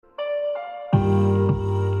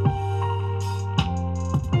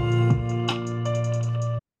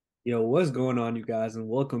what's going on, you guys, and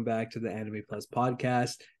welcome back to the Anime Plus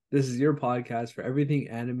podcast. This is your podcast for everything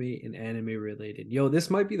anime and anime related. This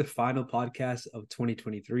might be the final podcast of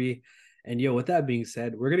 2023. And with that being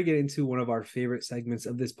said, we're going to get into one of our favorite segments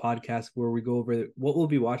of this podcast where we go over what we'll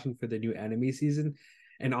be watching for the new anime season.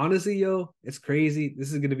 And honestly, it's crazy.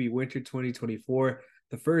 This is going to be winter 2024,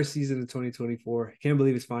 the first season of 2024. Can't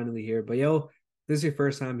believe it's finally here. But this is your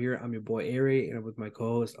first time here. I'm your boy Ari, and I'm with my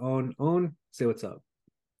co-host On. Say what's up.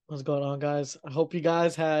 What's going on, guys? I hope you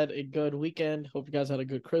guys had a good weekend. Hope you guys had a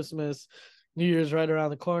good Christmas. New Year's right around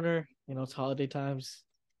the corner. It's holiday times.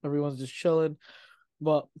 Everyone's just chilling.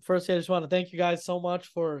 But first, I just want to thank you guys so much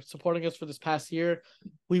for supporting us for this past year.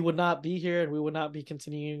 We would not be here and we would not be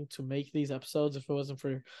continuing to make these episodes if it wasn't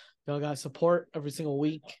for y'all guys' support every single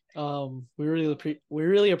week. We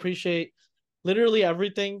really appreciate literally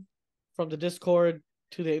everything from the Discord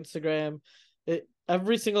to the Instagram.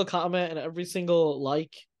 Every single comment and every single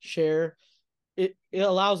share, it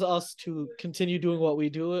allows us to continue doing what we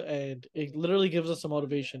do, and it literally gives us a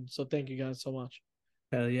motivation. So thank you guys so much.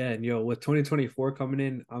 Hell yeah. And with 2024 coming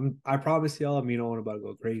in, I promise y'all I'm about to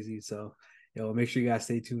go crazy. So make sure you guys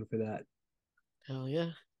stay tuned for that. Hell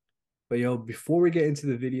yeah. But before we get into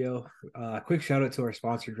the video, quick shout out to our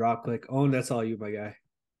sponsor, DropClick. That's all you, my guy.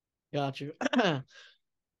 Got you.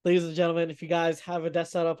 Ladies and gentlemen, if you guys have a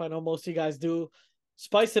desk setup, I know most of you guys do,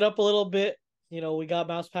 spice it up a little bit. We got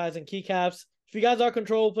mouse pads and keycaps. If you guys are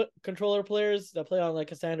controller players that play on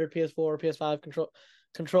like a standard PS4 or PS5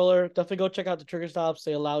 controller, definitely go check out the trigger stops.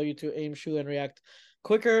 They allow you to aim, shoot, and react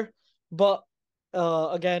quicker. But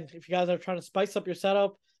again, if you guys are trying to spice up your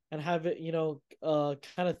setup and have it,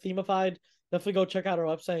 kind of themified, definitely go check out our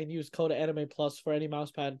website and use code Anime Plus for any mouse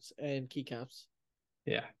pads and keycaps.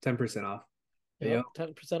 Yeah, 10% off. Yep,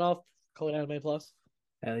 10% off, code Anime Plus.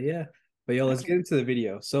 Hell yeah. But let's get into the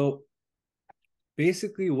video. So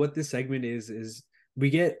basically what this segment is we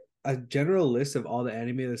get a general list of all the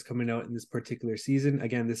anime that's coming out in this particular season.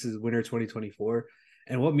 Again, this is winter 2024.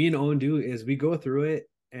 And what me and Owen do is we go through it,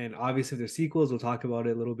 and obviously if there's sequels, we'll talk about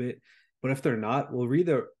it a little bit. But if they're not, we'll read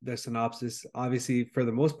the synopsis. Obviously, for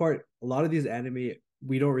the most part, a lot of these anime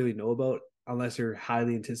we don't really know about unless they're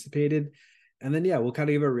highly anticipated. And then we'll kind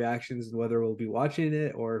of give our reactions and whether we'll be watching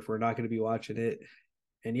it or if we're not going to be watching it.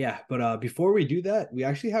 And but before we do that, we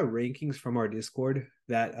actually have rankings from our Discord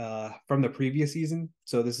that from the previous season.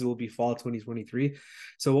 So this will be fall 2023.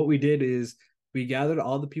 So what we did is we gathered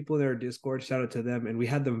all the people in our Discord, shout out to them, and we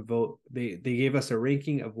had them vote. They gave us a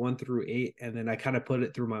ranking of 1 through 8, and then I kind of put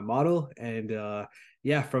it through my model. And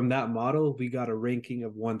from that model, we got a ranking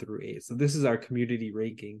of 1 through 8. So this is our community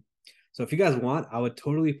ranking. So if you guys want, I would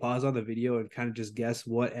totally pause on the video and kind of just guess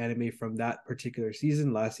what anime from that particular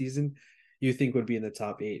season, last season, you think would be in the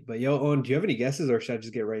top 8. But Owen, do you have any guesses, or should I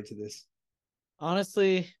just get right to this?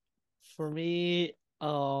 Honestly, for me,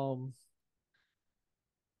 I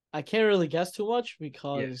can't really guess too much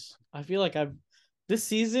because I feel like this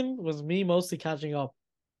season was me mostly catching up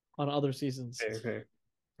on other seasons. Fair.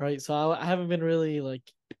 Right. So I haven't been really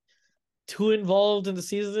too involved in the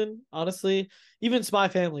season, honestly. Even Spy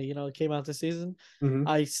Family, it came out this season. Mm-hmm.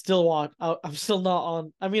 I still watch. I'm still not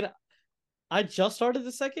on. I mean, I just started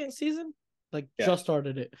the second season. Just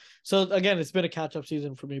started it. So again, it's been a catch-up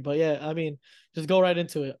season for me. But just go right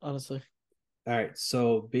into it, honestly. All right.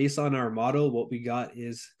 So based on our model, what we got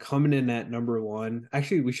is coming in at number 1.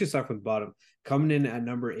 Actually, we should start from the bottom. Coming in at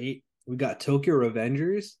number 8, we got Tokyo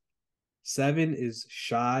Revengers. 7 is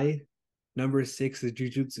Shy. Number 6 is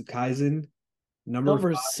Jujutsu Kaisen.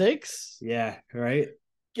 Number 5, 6? Yeah, right?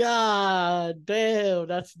 God damn,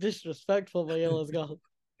 that's disrespectful, but let's go.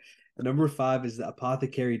 Number 5 is the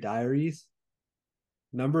Apothecary Diaries.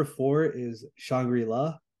 Number 4 is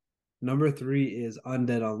Shangri-La. Number 3 is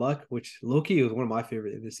Undead Unluck, which low-key was one of my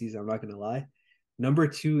favorite in this season, I'm not going to lie. Number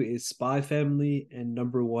 2 is Spy Family, and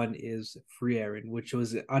number 1 is Frieren, which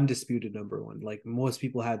was an undisputed number 1. Like, most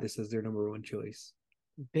people had this as their number 1 choice.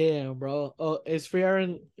 Damn, bro. Oh, is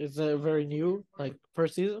Frieren, is it very new,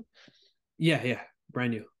 first season? Yeah,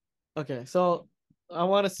 brand new. Okay, so I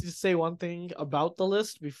want to just say one thing about the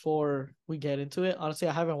list before we get into it. Honestly,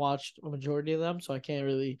 I haven't watched a majority of them, so I can't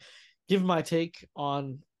really give my take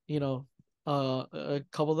on, a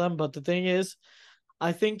couple of them. But the thing is,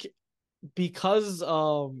 I think because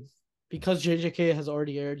JJK has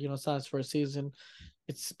already aired, it's not its first season.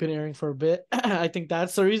 It's been airing for a bit. I think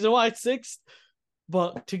that's the reason why it's 6th.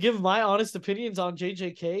 But to give my honest opinions on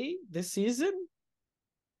JJK this season,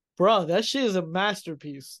 bro, that shit is a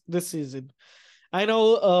masterpiece this season. I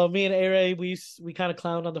know me and Aray, we kind of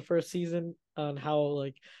clowned on the first season on how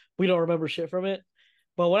we don't remember shit from it.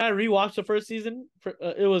 But when I rewatched the first season,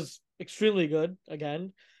 it was extremely good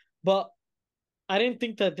again. but I didn't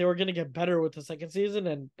think that they were gonna get better with the second season,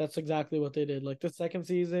 and that's exactly what they did. Like the second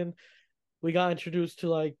season, we got introduced to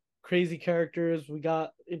like crazy characters. We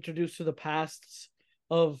got introduced to the pasts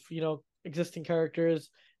of existing characters,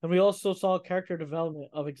 and we also saw character development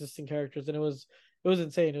of existing characters, and it was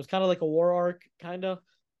insane. It was kind of like a war arc, kind of.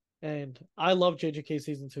 And I love JJK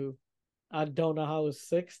season two. I don't know how it was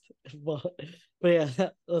sixth, but yeah,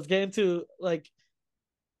 let's get into like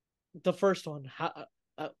the first one.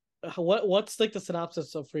 What's like the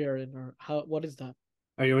synopsis of Free Aaron, or what is that?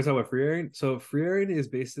 Are you want to talk about Free Aaron? So Free Aaron is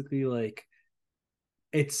basically like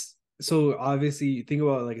it's so obviously think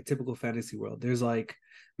about like a typical fantasy world. There's like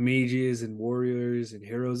mages and warriors and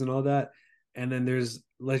heroes and all that. And then there's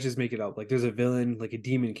let's just make it up. Like there's a villain, like a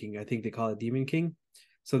demon king. I think they call it Demon King.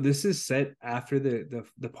 So this is set after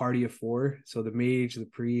the party of four. So the mage, the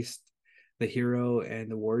priest, the hero,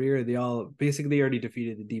 and the warrior, they all basically already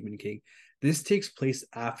defeated the Demon King. This takes place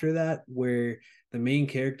after that, where the main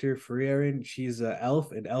character, Frieren, she's an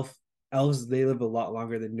elf, and elves they live a lot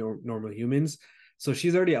longer than normal humans. So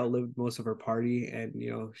she's already outlived most of her party, and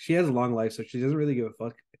she has a long life, so she doesn't really give a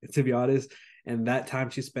fuck, to be honest. And that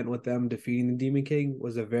time she spent with them defeating the Demon King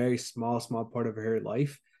was a very small part of her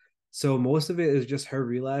life. So most of it is just her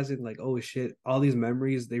realizing, like, oh shit, all these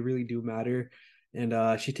memories, they really do matter.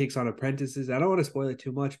 And she takes on apprentices. I don't want to spoil it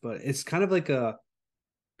too much, but it's kind of like a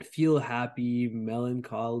feel happy,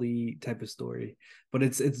 melancholy type of story. But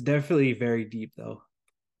it's definitely very deep though.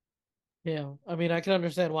 Yeah, I mean, I can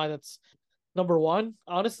understand why that's number one.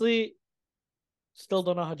 Honestly, still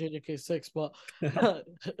don't know how JJK six, but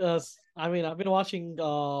I mean, I've been watching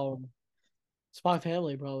Spy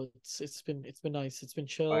Family, bro. It's been nice. It's been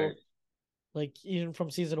chill. Fire. Like even from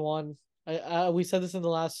season one, I we said this in the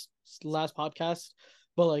last podcast,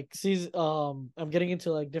 but like season I'm getting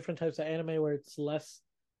into like different types of anime where it's less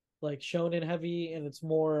like shonen heavy and it's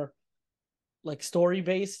more like story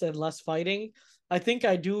based and less fighting. I think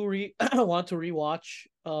I do want to rewatch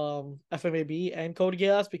FMAB and Code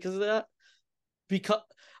Geass because of that. Because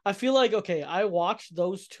I feel like okay, I watched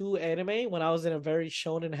those two anime when I was in a very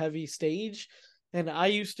shonen heavy stage, and I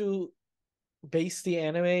used to base the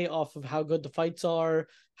anime off of how good the fights are,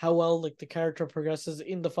 how well like the character progresses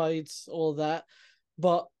in the fights, all that.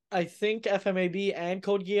 But I think FMAB and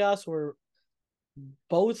Code Geass were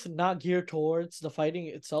both not geared towards the fighting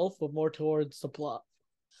itself, but more towards the plot.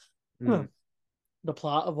 Mm. The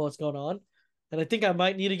plot of what's going on. And I think I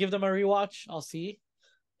might need to give them a rewatch. I'll see.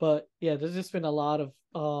 But yeah, there's just been a lot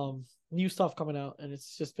of new stuff coming out, and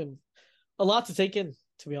it's just been a lot to take in,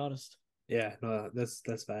 to be honest. Yeah, no, that's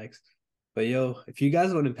facts. But yo, if you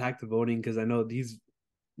guys want to impact the voting, because I know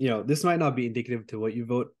this might not be indicative to what you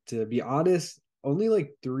vote. To be honest, only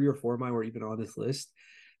like 3 or 4 of mine were even on this list.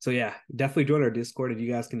 So yeah, definitely join our Discord and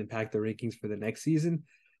you guys can impact the rankings for the next season.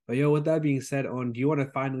 But yo, with that being said, do you want to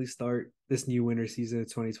finally start this new winter season of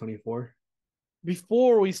 2024?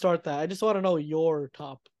 Before we start that, I just want to know your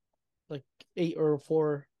top like 8 or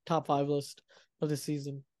 4 top 5 list of the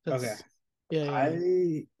season. Okay. That's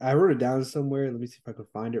yeah. I wrote it down somewhere. Let me see if I can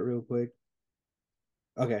find it real quick.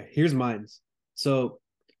 Okay, here's mine. So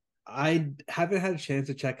I haven't had a chance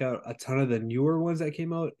to check out a ton of the newer ones that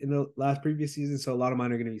came out in the last previous season, so a lot of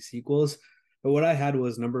mine are going to be sequels. But what I had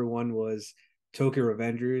was number one was Tokyo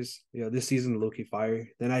Revengers. This season Loki Fire.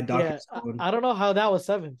 Then I had Doctor Yeah, Stone. I don't know how that was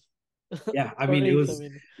seventh Yeah, I or mean it eighth. I was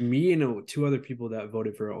mean, me and two other people that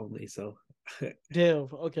voted for it only. So, damn.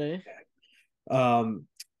 Okay. um,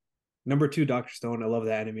 number two Doctor Stone. I love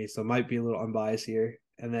the anime, so might be a little unbiased here.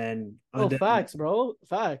 And then Oh, Undead, facts, bro.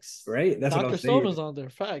 Facts. right? That's what I Doctor was Stone saying. was on there.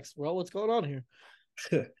 Facts, bro. What's going on here?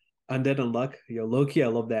 Undead Unluck, Loki, I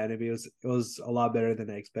love the anime. It was a lot better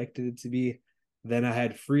than I expected it to be. Then I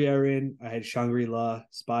had Free Aaron, I had Shangri La,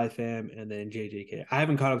 Spy Fam, and then JJK. I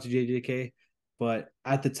haven't caught up to JJK, but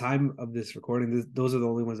at the time of this recording, those are the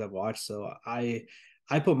only ones I've watched. So I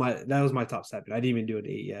put that was my top seven. I didn't even do an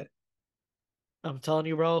eight yet. I'm telling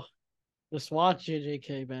you, bro. Just watch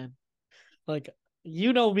JJK, man. Like,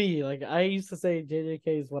 you know me. Like, I used to say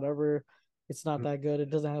JJK is whatever. It's not that good. It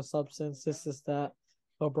doesn't have substance. This is that.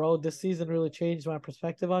 But bro, this season really changed my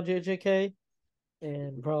perspective on JJK.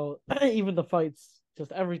 And bro, even the fights,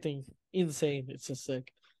 just everything, insane. It's just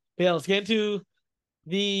sick. But yeah, let's get into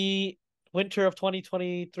the winter of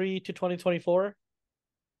 2023 to 2024.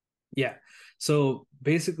 Yeah. So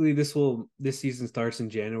basically, this season starts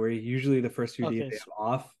in January. Usually, the first few days Okay, they have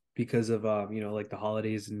off because of like the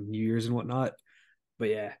holidays and New Year's and whatnot. But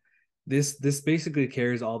yeah, this basically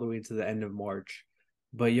carries all the way to the end of March.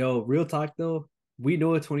 But yo, real talk though, we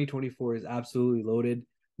know that 2024 is absolutely loaded.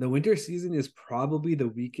 The winter season is probably the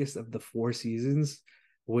weakest of the four seasons,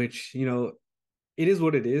 which it is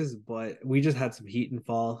what it is, but we just had some heat and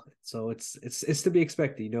fall, so it's to be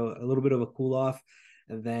expected. A little bit of a cool off,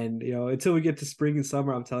 and then until we get to spring and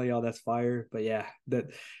summer, I'm telling y'all that's fire. But yeah, that's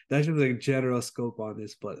just like a general scope on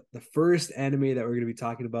this. But the first anime that we're gonna be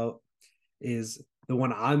talking about is the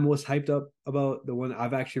one I'm most hyped up about. The one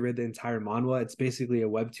I've actually read the entire manhwa. It's basically a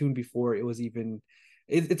webtoon before it was even.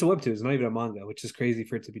 It's a webtoon. It's not even a manga, which is crazy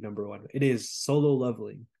for it to be number one. It is Solo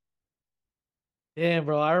Leveling. Yeah,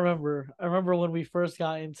 bro. I remember when we first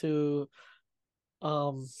got into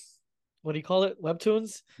um what do you call it?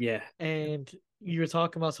 Webtoons. Yeah, And you were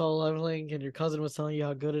talking about solo leveling and your cousin was telling you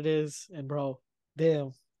how good it is. And bro,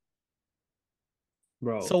 damn.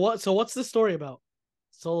 bro. So what's the story about?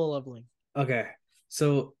 Solo leveling. Okay.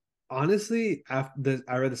 So honestly, after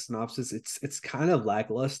I read the synopsis, it's kind of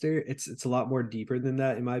lackluster. It's a lot more deeper than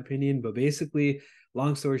that, in my opinion. But basically,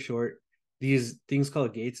 long story short, these things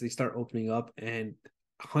called gates, they start opening up, and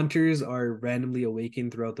hunters are randomly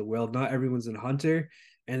awakened throughout the world. Not everyone's a hunter.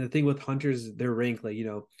 And the thing with hunters, they're ranked like,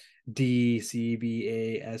 D, C, B,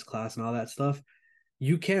 A, S class and all that stuff.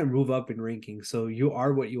 You can't move up in ranking. So you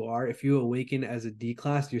are what you are. If you awaken as a D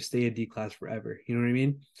class, you stay a D class forever. You know what I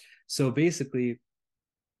mean? So basically,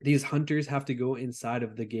 these hunters have to go inside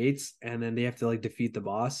of the gates and then they have to like defeat the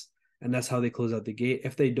boss. And that's how they close out the gate.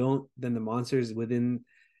 If they don't, then the monsters within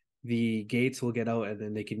the gates will get out and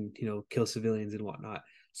then they can, kill civilians and whatnot.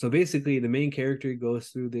 So basically, the main character goes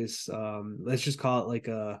through this. Let's just call it like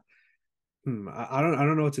a I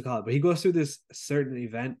don't know what to call it, but he goes through this certain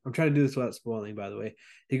event. I'm trying to do this without spoiling, by the way.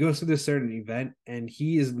 He goes through this certain event, and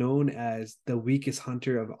he is known as the weakest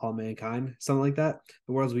hunter of all mankind, something like that,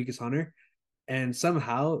 the world's weakest hunter. And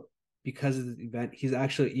somehow, because of this event, he's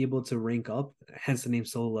actually able to rank up, hence the name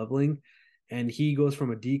Solo Leveling. And he goes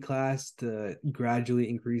from a D class to gradually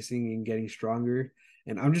increasing and getting stronger.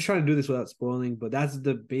 And I'm just trying to do this without spoiling, but that's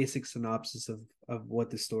the basic synopsis of what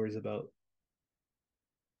the story is about.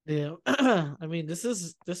 Yeah. I mean,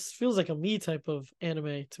 this feels like a me type of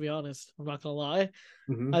anime, to be honest. I'm not gonna lie.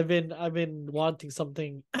 Mm-hmm. I've been wanting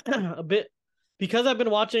something a bit because I've been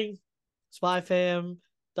watching Spy Fam,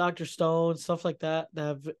 Doctor Stone, stuff like that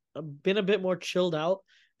have been a bit more chilled out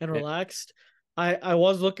and Yeah. relaxed. I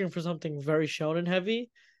was looking for something very shonen heavy,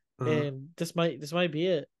 Uh-huh. and this might be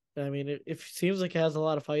it. I mean, it seems like it has a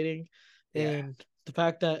lot of fighting, Yeah. and the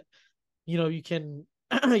fact that you can.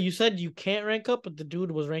 You said you can't rank up, but the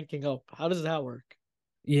dude was ranking up. How does that work?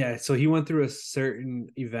 Yeah, so he went through a certain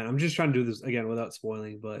event. I'm just trying to do this again without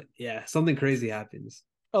spoiling, but yeah, something crazy happens.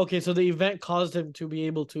 Okay, so the event caused him to be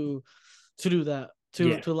able to do that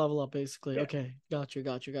Yeah, to level up basically. yeah. Okay, got you.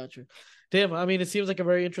 Damn, I mean, it seems like a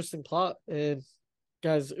very interesting plot. And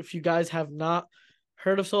guys, if you guys have not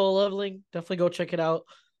heard of Solo Leveling, definitely go check it out.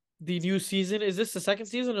 The new season, is this the second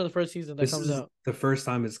season or the first season that This comes is out? the first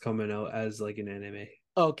time it's coming out as like an anime.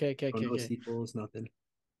 Oh, no Okay. sequels, nothing.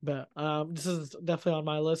 But this is definitely on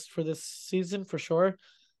my list for this season for sure.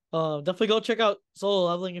 Definitely go check out Solo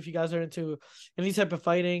Leveling if you guys are into any type of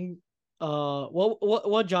fighting.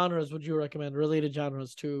 What genres would you recommend? Related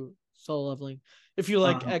genres to Solo Leveling. If you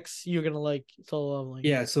like Um, X, you're gonna like Solo Leveling.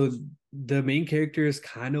 yeah, so the main character is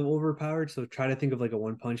kind of overpowered. So try to think of like a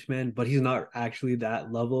One Punch Man, but he's not actually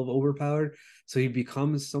that level of overpowered. So he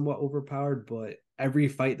becomes somewhat overpowered, but every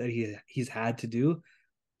fight that he's had to do,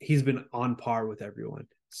 he's been on par with everyone.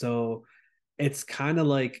 So it's kind of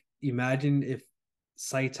like imagine if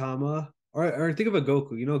Saitama or think of a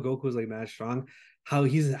Goku. Goku's like mad strong. How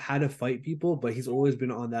he's had to fight people, but he's always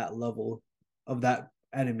been on that level of that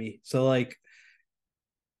enemy. So like,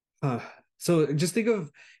 huh. So just think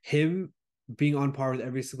of him being on par with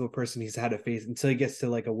every single person he's had to face until he gets to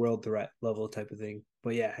like a world threat level type of thing.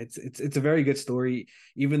 But yeah, it's a very good story.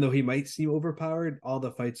 Even though he might seem overpowered, all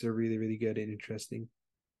the fights are really, really good and interesting.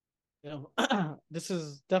 This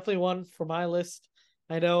is definitely one for my list.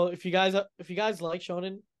 I know if you guys like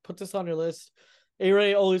shonen, put this on your list.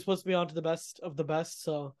 A-Ray always puts me on to the best of the best.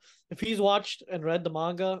 So if he's watched and read the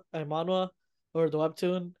manga and manhwa or the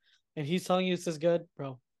webtoon, and he's telling you this is good,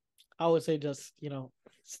 bro, I would say just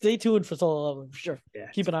stay tuned for Solo Leveling for sure. Yeah,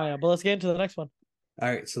 Keep an eye out. But let's get into the next one. all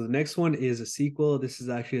right, so the next one is a sequel. This is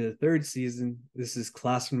actually the third season. This is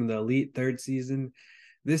Classroom of the Elite, third season.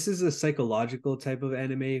 This is a psychological type of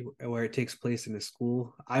anime where it takes place in a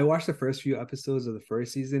school. I watched the first few episodes of the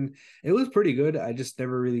first season. It was pretty good. I just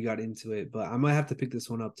never really got into it, but I might have to pick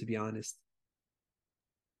this one up to be honest.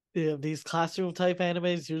 Yeah, these classroom type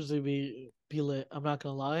animes usually be lit. I'm not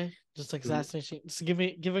gonna lie. Just like Mhm. assassination, just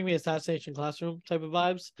giving me assassination classroom type of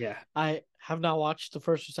vibes. Yeah. I have not watched the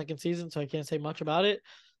first or second season, so I can't say much about it.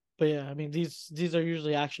 But yeah, I mean these are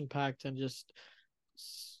usually action packed and just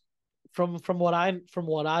from what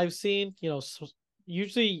I've seen,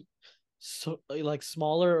 usually so like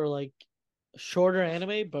smaller or like shorter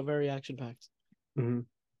anime, but very action packed. Mhm.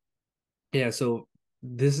 Yeah, so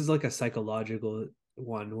this is like a psychological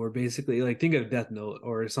one where basically like think of Death Note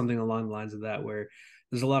or something along the lines of that where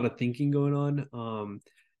there's a lot of thinking going on.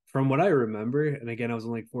 From what I remember, and again, I was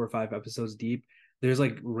only like 4 or 5 episodes deep, there's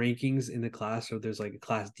like rankings in the class, so there's like a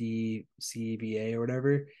class D, C, B, A, or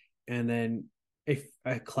whatever. And then if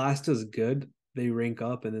a class does good, they rank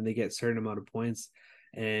up and then they get certain amount of points.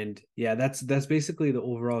 And yeah, that's basically the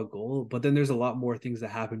overall goal. But then there's a lot more things that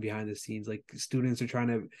happen behind the scenes. Like students are trying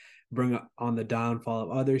to bring on the downfall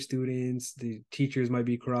of other students. The teachers might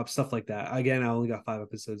be corrupt, stuff like that. Again, I only got 5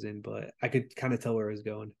 episodes in, but I could kind of tell where it was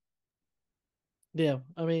going. Yeah,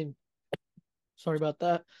 I mean, sorry about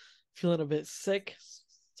that. Feeling a bit sick.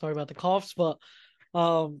 Sorry about the coughs, but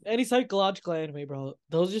any psychological anime, bro,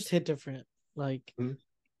 those just hit different. Like Mm-hmm.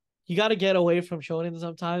 you got to get away from shonen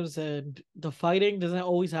sometimes, and the fighting doesn't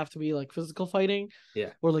always have to be like physical fighting Yeah,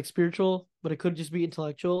 or like spiritual, but it could just be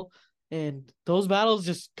intellectual. And those battles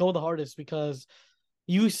just go the hardest because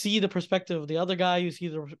you see the perspective of the other guy, you see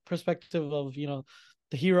the perspective of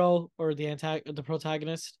the hero or the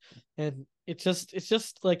protagonist, and it's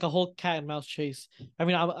just like a whole cat and mouse chase. I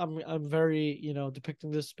mean, I'm very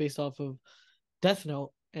depicting this based off of Death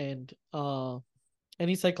Note, and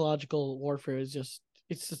any psychological warfare is just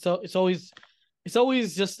it's always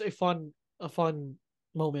just a fun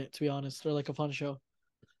moment, to be honest, or like a fun show.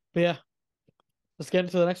 But yeah, let's get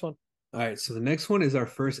into the next one. all right, so the next one is our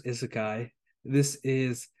first isekai. This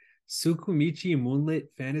is Tsukumichi Moonlit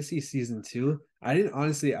Fantasy Season 2. I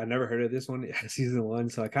never heard of this one season 1,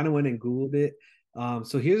 so I kind of went and Googled it.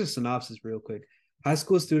 So here's a synopsis real quick. High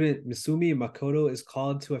school student Misumi Makoto is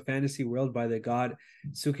called to a fantasy world by the god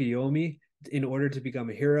Tsukuyomi in order to become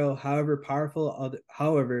a hero. However,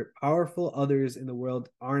 powerful others in the world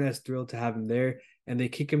aren't as thrilled to have him there, and they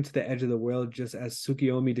kick him to the edge of the world just as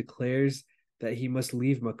Tsukuyomi declares that he must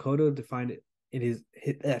leave Makoto to find it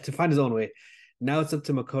to find his own way. Now it's up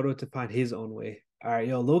to Makoto to find his own way. All right,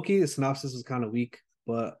 yo, Loki. The synopsis was kind of weak,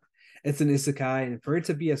 but it's an isekai, and for it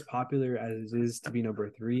to be as popular as it is to be number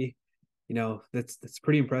 3, that's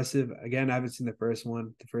pretty impressive. Again, I haven't seen the first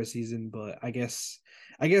season, but I guess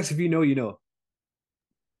if you know, you know.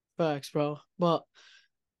 Facts, bro. But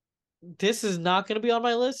this is not going to be on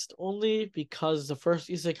my list only because the first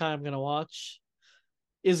isekai I'm going to watch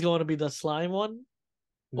is going to be the slime one,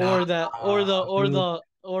 Nah, or that or the or dude. the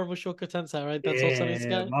or Mushoku Tensei, right? That's also an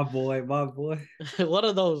Yeah, isekai. my boy. One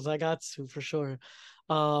of those I got to for sure.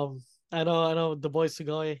 Um, I know the boy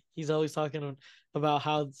Sugoi. He's always talking about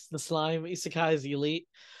how the slime isekai is elite.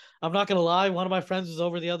 I'm not gonna lie. One of my friends was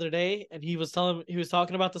over the other day, and he was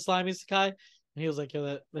talking about the slime isekai, and he was like,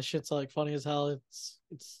 "Yo, that shit's like funny as hell.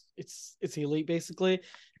 It's elite basically."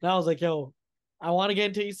 And I was like, "Yo, I want to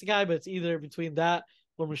get into isekai, but it's either between that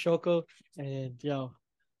or Mushoku." And yo,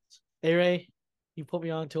 hey Ray, you put me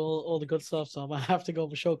on to all the good stuff, so I'm gonna have to go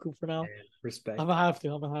Mushoku for now. Man, I'm respect. gonna have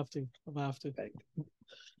to. I'm gonna have to. I'm gonna have to. Respect.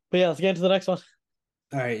 But yeah, let's get into the next one.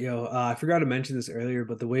 All right, yo, I forgot to mention this earlier,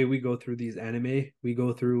 but the way we go through these anime, we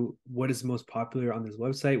go through what is most popular on this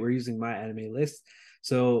website. We're using my anime list.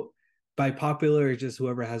 So by popular, it's just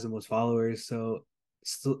whoever has the most followers. So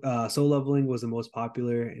Soul Leveling was the most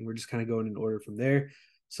popular, and we're just kind of going in order from there.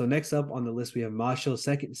 So next up on the list, we have Masho's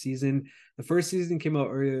second season. The first season came out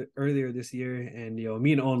earlier this year, and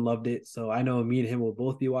me and Owen loved it. So I know me and him will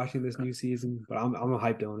both be watching this new season, but I'm a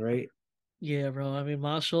hyped on, right? Yeah, bro. I mean,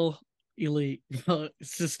 Marshall, elite.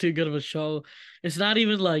 It's just too good of a show. It's not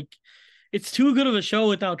even like it's too good of a show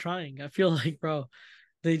without trying. I feel like, bro,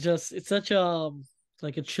 it's such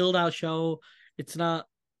like a chilled out show. It's not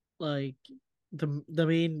like the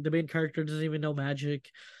main character doesn't even know magic.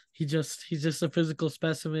 He's just a physical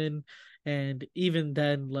specimen, and even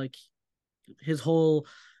then, like his whole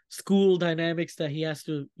school dynamics that he has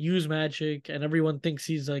to use magic and everyone thinks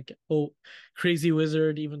he's like crazy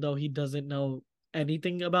wizard even though he doesn't know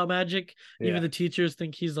anything about magic. Even Yeah. the teachers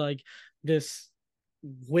think he's like this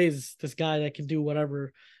this guy that can do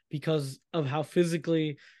whatever because of how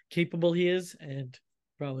physically capable he is. And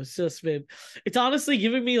bro, it's honestly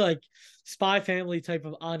giving me like Spy Family type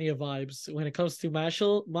of Anya vibes when it comes to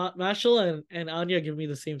Mashal and Anya give me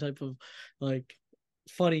the same type of like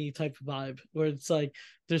funny type of vibe where it's like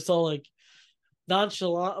they're so like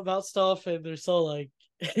nonchalant about stuff and they're so like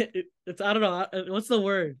it's I don't know what's the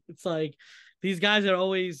word. It's like these guys are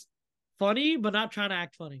always funny but not trying to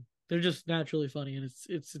act funny. They're just naturally funny, and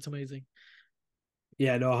it's amazing.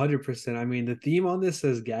 Yeah, no, 100%. I mean, the theme on this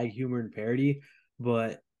says gag humor and parody,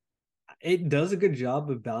 but it does a good job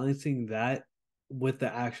of balancing that with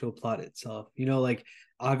the actual plot itself. You know, like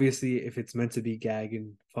obviously if it's meant to be gag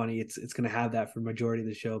and funny, it's gonna have that for majority of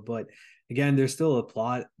the show. But again, there's still a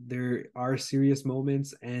plot. There are serious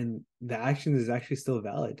moments, and the action is actually still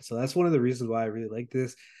valid. So that's one of the reasons why I really like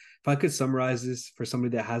this. If I could summarize this for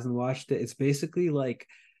somebody that hasn't watched it, it's basically like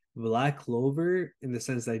Black Clover in the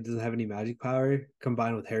sense that it doesn't have any magic power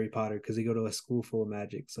combined with Harry Potter because they go to a school full of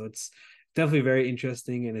magic. So it's definitely very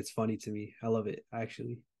interesting and it's funny to me. I love it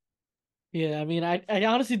actually. Yeah, I mean, I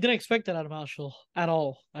honestly didn't expect that out of Marshall at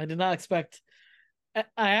all. I did not expect.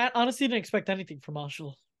 I honestly didn't expect anything from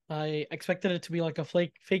Marshall. I expected it to be like a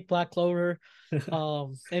fake Black Clover.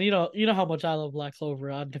 And you know how much I love Black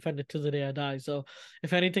Clover. I'd defend it to the day I die. So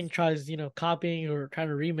if anything tries, copying or trying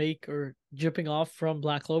to remake or jipping off from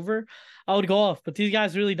Black Clover, I would go off. But these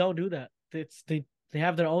guys really don't do that. They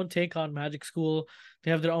have their own take on Magic School.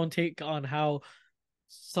 They have their own take on how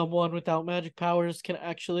someone without magic powers can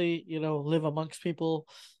actually, live amongst people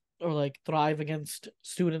or like thrive against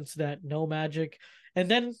students that know magic. And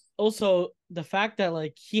then also the fact that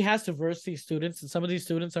like he has to verse these students, and some of these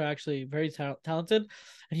students are actually very talented,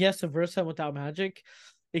 and he has to verse them without magic.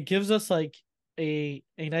 It gives us like a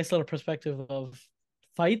nice little perspective of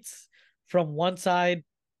fights from one side,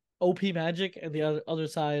 OP magic, and the other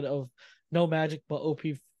side of no magic but OP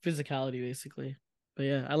physicality, basically. But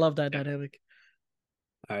yeah, I love that dynamic.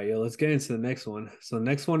 All right, yo, let's get into the next one. So the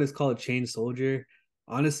next one is called Chain Soldier.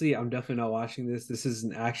 Honestly, I'm definitely not watching this. This is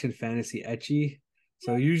an action fantasy ecchi.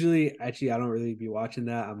 So usually ecchi, I don't really be watching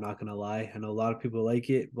that. I'm not gonna lie. I know a lot of people like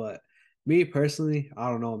it, but me personally, I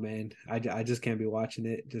don't know, man. I just can't be watching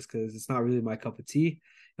it just because it's not really my cup of tea.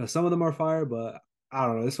 You know, some of them are fire, but I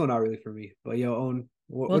don't know. This one not really for me. But yo, Owen,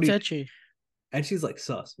 what do What's you? etchy? Ecchi's like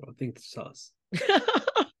sus, bro. I think it's sus.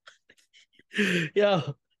 Yeah.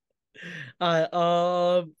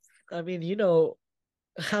 I I mean,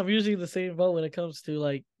 I'm using the same vote when it comes to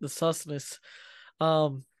like the susness.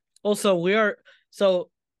 Um Also we are so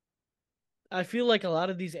I feel like a lot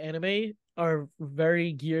of these anime are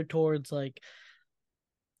very geared towards like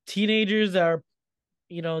teenagers that are,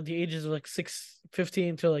 the ages of like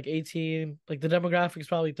 15 to like 18. Like the demographic is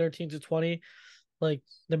probably 13 to 20, like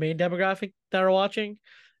the main demographic that are watching.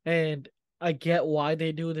 And I get why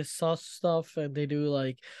they do this sus stuff and they do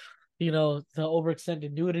like, the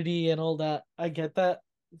overextended nudity and all that. I get that.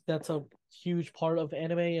 That's a huge part of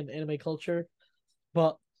anime and anime culture.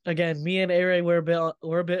 But again, me and Are, we're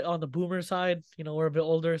a bit on the boomer side. We're a bit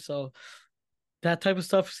older, so that type of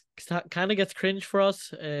stuff kind of gets cringe for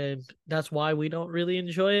us, and that's why we don't really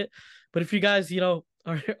enjoy it. But if you guys, are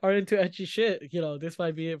into ecchi shit, this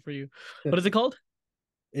might be it for you. What is it called?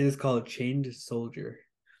 It is called Chained Soldier.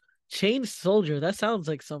 Chain Soldier. That sounds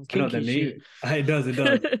like some I know the kinky shit. name. It does. It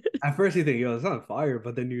does. At first you think, yo, it's on fire,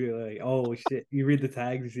 but then you're like, oh shit. You read the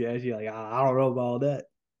tags, yeah, you're like, I don't know about all that.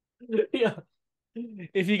 Yeah.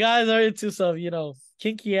 If you guys are into some,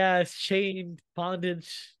 kinky ass chain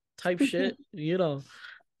bondage type shit,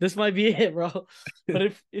 this might be it, bro.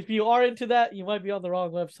 But if you are into that, you might be on the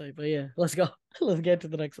wrong website. But yeah, let's go. Let's get to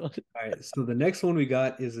the next one. All right. So the next one we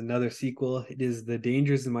got is another sequel. It is The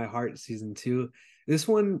Dangers in My Heart season 2. This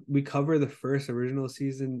one we cover the first original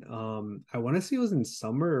season. I want to say it was in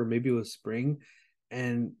summer or maybe it was spring.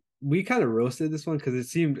 And we kind of roasted this one because it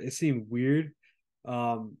seemed weird.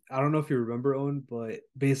 I don't know if you remember Owen, but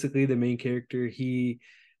basically the main character, he's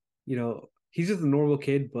just a normal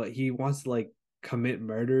kid, but he wants to like commit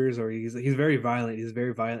murders, or he's very violent. He's a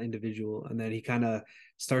very violent individual, and then he kind of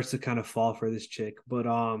starts to kind of fall for this chick. But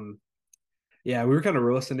yeah, we were kind of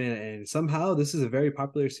roasting it, and somehow this is a very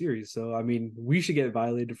popular series. So I mean, we should get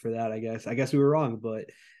violated for that. I guess. I guess we were wrong, but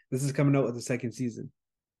this is coming out with the second season.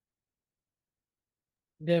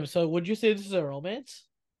 Damn. So would you say this is a romance?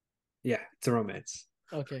 Yeah, it's a romance.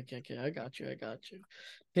 Okay, okay, okay. I got you. I got you.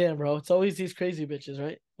 Damn, bro. It's always these crazy bitches,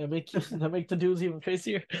 right? That make the dudes even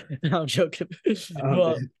crazier. No, I'm joking.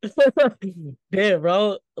 But Man. damn,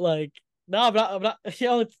 bro. Like, no, I'm not.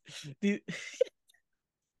 It's the.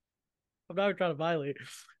 I'm not trying to violate,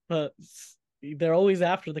 but they're always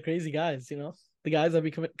after the crazy guys. The guys that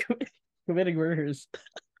be committing murders.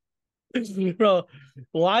 Bro,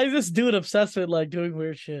 why is this dude obsessed with like doing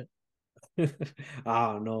weird shit?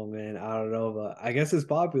 I don't know, man. I don't know, but I guess it's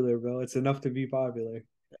popular, bro. It's enough to be popular.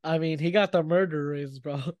 I mean, he got the murder race,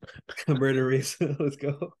 bro. Murder race. Let's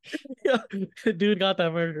go. Yeah, dude got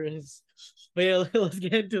that murder race. But yeah, let's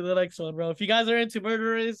get into the next one, bro. If you guys are into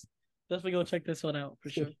murder race, definitely go check this one out for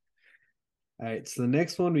sure. All right, so the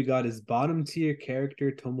next one we got is bottom tier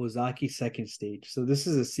character Tomozaki second stage. So this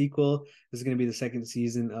is a sequel. This is going to be the second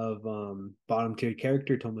season of bottom tier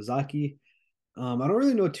character Tomozaki. I don't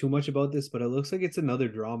really know too much about this, but it looks like it's another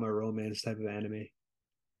drama romance type of anime.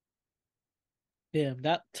 Damn,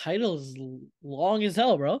 that title is long as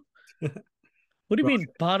hell, bro. What do you Bro, mean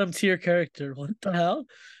bottom tier character? What the hell?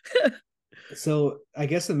 so I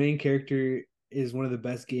guess the main character is one of the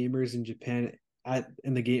best gamers in Japan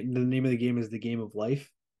in the game. The name of the game is the Game of Life.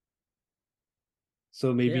 So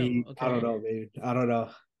Damn, maybe I don't okay. know, maybe I don't know.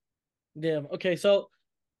 Damn. Okay, so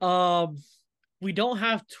um we don't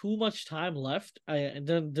have too much time left. And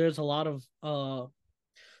then there's a lot of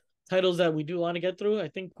titles that we do want to get through. I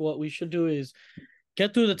think what we should do is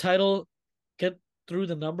get through the title, get through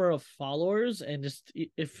the number of followers, and just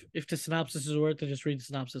if the synopsis is worth it, just read the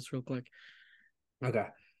synopsis real quick. Okay.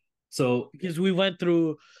 So Because we went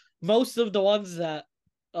through most of the ones that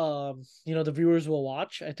the viewers will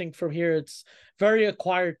watch. I think from here it's very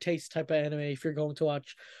acquired taste type of anime if you're going to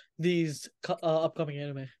watch these upcoming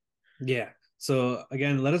anime. yeah. So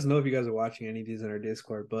again, let us know if you guys are watching any of these in our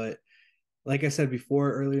Discord. But like I said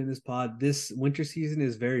before earlier in this pod, this winter season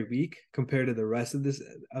is very weak compared to the rest of this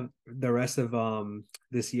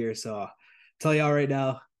year. So I'll tell y'all right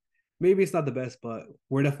now, maybe it's not the best, but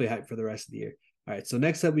we're definitely hyped for the rest of the year. All right. So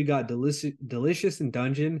next up we got Delicious in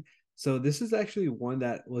Dungeon. So this is actually one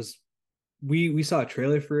that was we saw a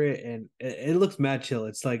trailer for it and it looks mad chill.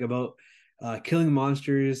 It's like about killing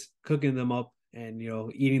monsters, cooking them up, and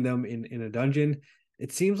eating them in a dungeon.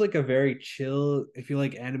 It seems like a very chill. If you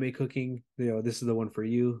like anime cooking, this is the one for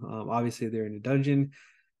you. Obviously, they're in a dungeon.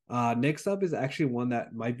 Next up is actually one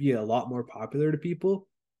that might be a lot more popular to people.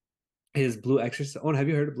 Is Blue Exorcist? Oh, have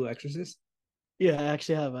you heard of Blue Exorcist? Yeah, I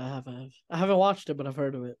actually have. I haven't watched it, but I've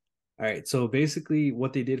heard of it. All right. So basically,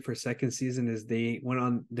 what they did for second season is they went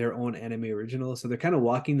on their own anime original. So they're kind of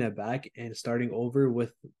walking that back and starting over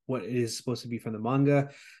with what is supposed to be from the manga.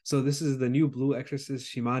 So this is the new Blue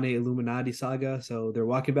Exorcist Shimane Illuminati saga. So they're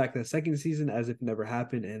walking back the second season as if it never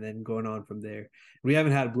happened, and then going on from there. We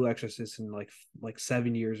haven't had Blue Exorcist in like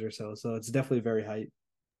 7 years or so. So it's definitely very hype.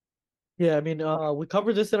 Yeah, I mean, we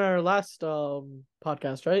covered this in our last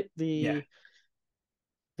podcast, right? Yeah.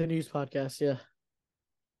 The news podcast. Yeah.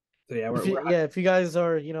 So yeah, If we're, you we're yeah, if you guys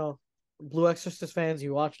are Blue Exorcist fans,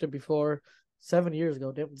 you watched it before 7 years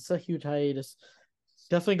ago. It's a huge hiatus.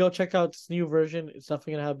 Definitely go check out this new version. It's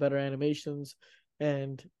definitely gonna have better animations,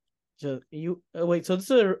 and just you wait. So this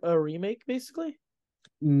is a remake, basically.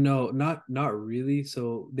 no, not really.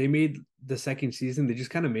 So they made the second season. They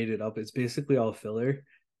just kind of made it up. It's basically all filler.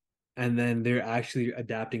 And then they're actually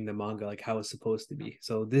adapting the manga like how it's supposed to be.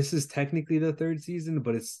 So this is technically the third season,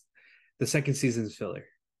 but it's the second season's filler.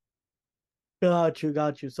 Got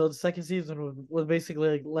you. So the second season was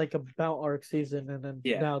basically like a Mount Arc season, and then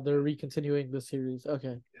Yeah. now they're recontinuing the series.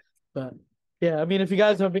 Okay, but yeah, I mean, if you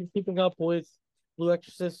guys have been keeping up with Blue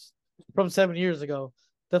Exorcist from 7 years ago,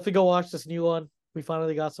 definitely go watch this new one. We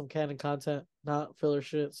finally got some canon content, not filler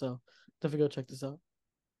shit. So definitely go check this out.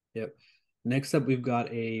 Yep. Next up, we've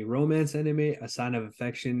got a romance anime, A Sign of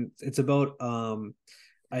Affection. It's about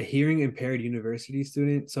a hearing impaired university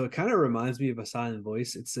student. So it kind of reminds me of A Silent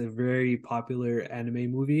Voice. It's a very popular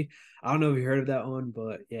anime movie. I don't know if you heard of that one,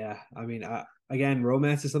 but yeah, I mean, again,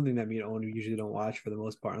 romance is something that me and Owen usually don't watch for the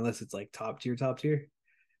most part, unless it's like top tier.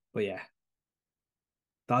 But yeah,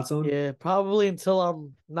 thoughts on? Yeah, probably until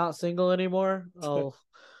I'm not single anymore.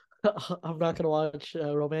 I'm not gonna watch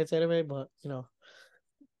romance anime, but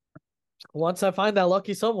once I find that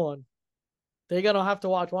lucky someone, they're gonna have to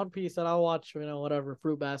watch One Piece, and I'll watch whatever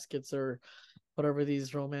Fruit Baskets or whatever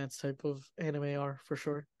these romance type of anime are for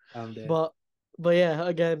sure. I'm dead. But but yeah,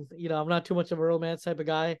 again, I'm not too much of a romance type of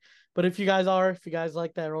guy. But if you guys are, if you guys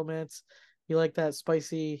like that romance, you like that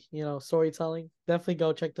spicy, storytelling, definitely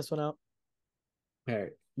go check this one out. All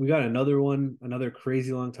right. We got another one, another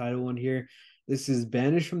crazy long title one here. This is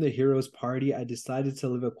Banished from the Hero's Party. I decided to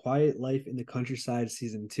live a quiet life in the countryside,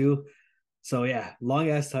 season two. So yeah, long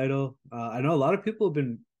ass title. I know a lot of people have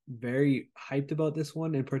been very hyped about this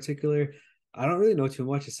one in particular. I don't really know too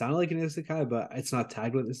much. It sounded like an isekai, but it's not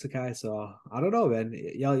tagged with isekai, so I don't know, man.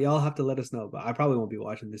 Y'all have to let us know. But I probably won't be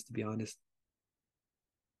watching this to be honest.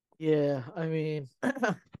 Yeah, I mean,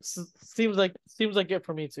 seems like it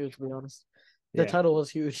for me too, to be honest. The Yeah. title was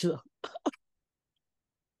huge. All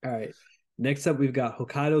right. Next up, we've got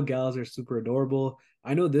Hokkaido Gals Are Super Adorable.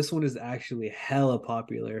 I know this one is actually hella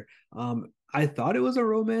popular. I thought it was a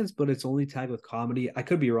romance, but it's only tagged with comedy. I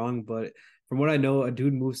could be wrong, but from what I know, a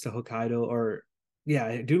dude moves to Hokkaido, or yeah,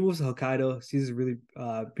 a dude moves to Hokkaido, sees a really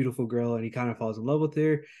beautiful girl, and he kind of falls in love with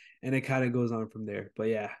her, and it kind of goes on from there. But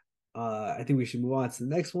yeah, I think we should move on to the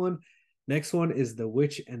next one. Next one is The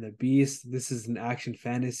Witch and the Beast. This is an action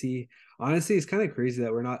fantasy. Honestly, it's kind of crazy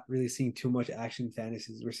that we're not really seeing too much action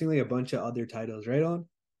fantasies. We're seeing like a bunch of other titles, right on?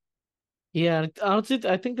 Yeah, honestly,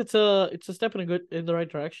 I think it's a step in the right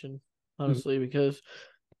direction, honestly, because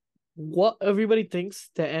what everybody thinks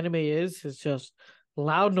the anime is just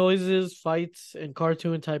loud noises, fights, and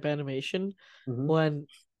cartoon type animation. Mm-hmm. When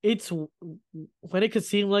it's when it could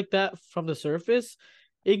seem like that from the surface,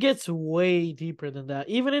 it gets way deeper than that.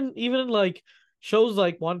 Even in like shows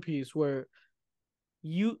like One Piece, where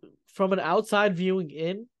you from an outside viewing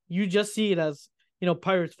in, you just see it as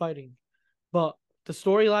pirates fighting, but the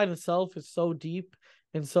storyline itself is so deep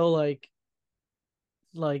and so like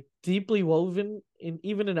deeply woven in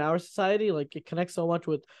even in our society. Like it connects so much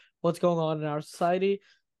with what's going on in our society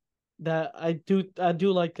that I do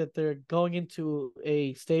like that they're going into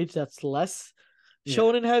a stage that's less Yeah.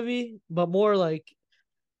 shonen heavy, but more like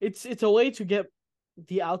it's a way to get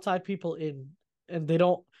the outside people in, and they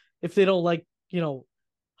don't if they don't like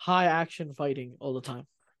high action fighting all the time.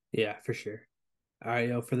 Yeah, for sure. All right,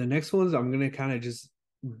 yo, for the next ones, I'm gonna kind of just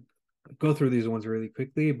go through these ones really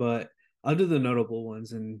quickly, but I'll do the notable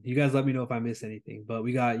ones, and you guys let me know if I miss anything. But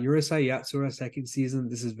we got Urusei Yatsura second season.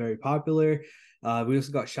 This is very popular. We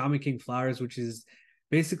also got Shaman King Flowers, which is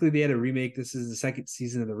basically they had a remake. This is the second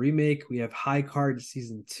season of the remake. We have High Card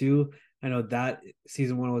season two. I know that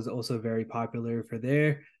season one was also very popular for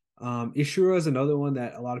there. Ishura is another one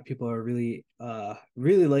that a lot of people are really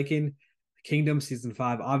liking. Kingdom season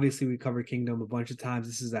five. Obviously, we covered Kingdom a bunch of times.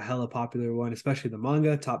 This is a hella popular one, especially the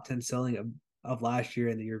manga, top 10 selling of last year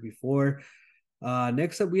and the year before.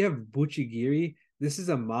 Next up, we have Buchigiri. This is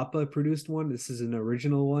a Mappa produced one. This is an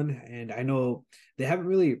original one. And I know they haven't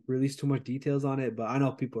really released too much details on it, but I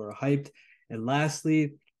know people are hyped. And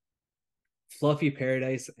lastly, Fluffy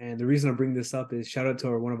Paradise. And the reason I bring this up is shout out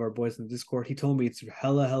to one of our boys in the Discord. He told me it's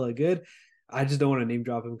hella good. I just don't want to name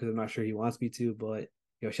drop him because I'm not sure he wants me to, but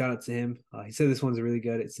shout out to him. He said this one's really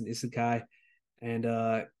good. It's an isekai,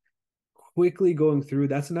 and quickly going through,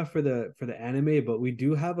 that's enough for the anime. But we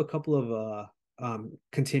do have a couple of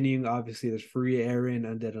continuing. Obviously, there's Free Aaron,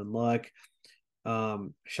 Undead Unluck,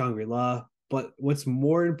 Shangri La. But what's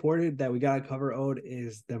more important that we gotta cover, Ode,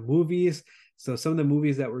 is the movies. So some of the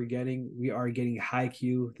movies that we are getting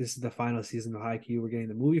Haikyuu. This is the final season of Haikyuu. We're getting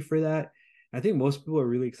the movie for that. I think most people are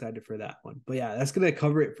really excited for that one. But yeah, that's gonna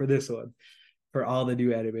cover it for this one, for all the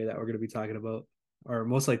new anime that we're gonna be talking about, or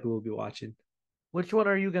most likely we'll be watching. Which one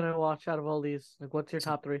are you gonna watch out of all these? Like, what's your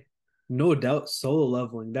top three? No doubt, Solo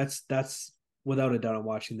Leveling. That's without a doubt I'm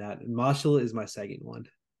watching that. And Marshall is my second one.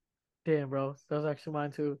 Damn, bro, that was actually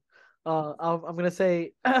mine too. I'm gonna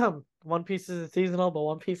say One Piece is seasonal, but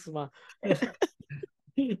One Piece is my.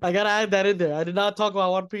 I gotta add that in there. I did not talk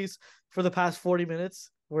about One Piece for the past 40 minutes.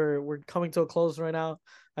 We're coming to a close right now.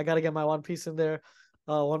 I gotta get my One Piece in there.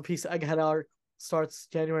 One Piece I had our starts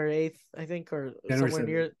January 8th, I think, or January somewhere 7th.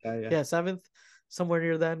 near, Yeah. yeah, 7th, somewhere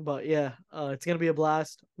near then. But yeah, it's gonna be a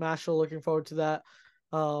blast. Mashal, looking forward to that.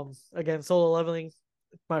 Again, Solo Leveling,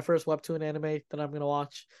 my first webtoon anime that I'm gonna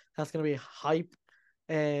watch. That's gonna be hype.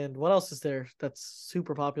 And what else is there that's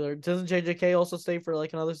super popular? Doesn't JJK also stay for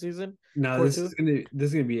like another season? No, Core two? this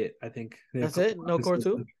is gonna be it. I think they have a That's couple it? No core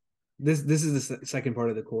two? this is the second part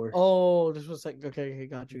of the core. Oh, this was like okay,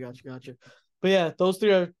 got you. But yeah, those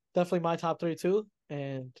three are definitely my top three too.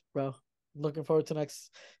 And bro, looking forward to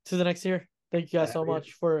the next year. Thank you guys so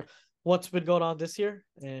much for what's been going on this year.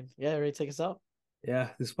 And yeah, ready to take us out. Yeah,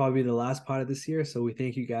 this will probably be the last part of this year. So we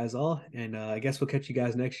thank you guys all, and I guess we'll catch you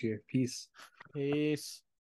guys next year. Peace. Peace.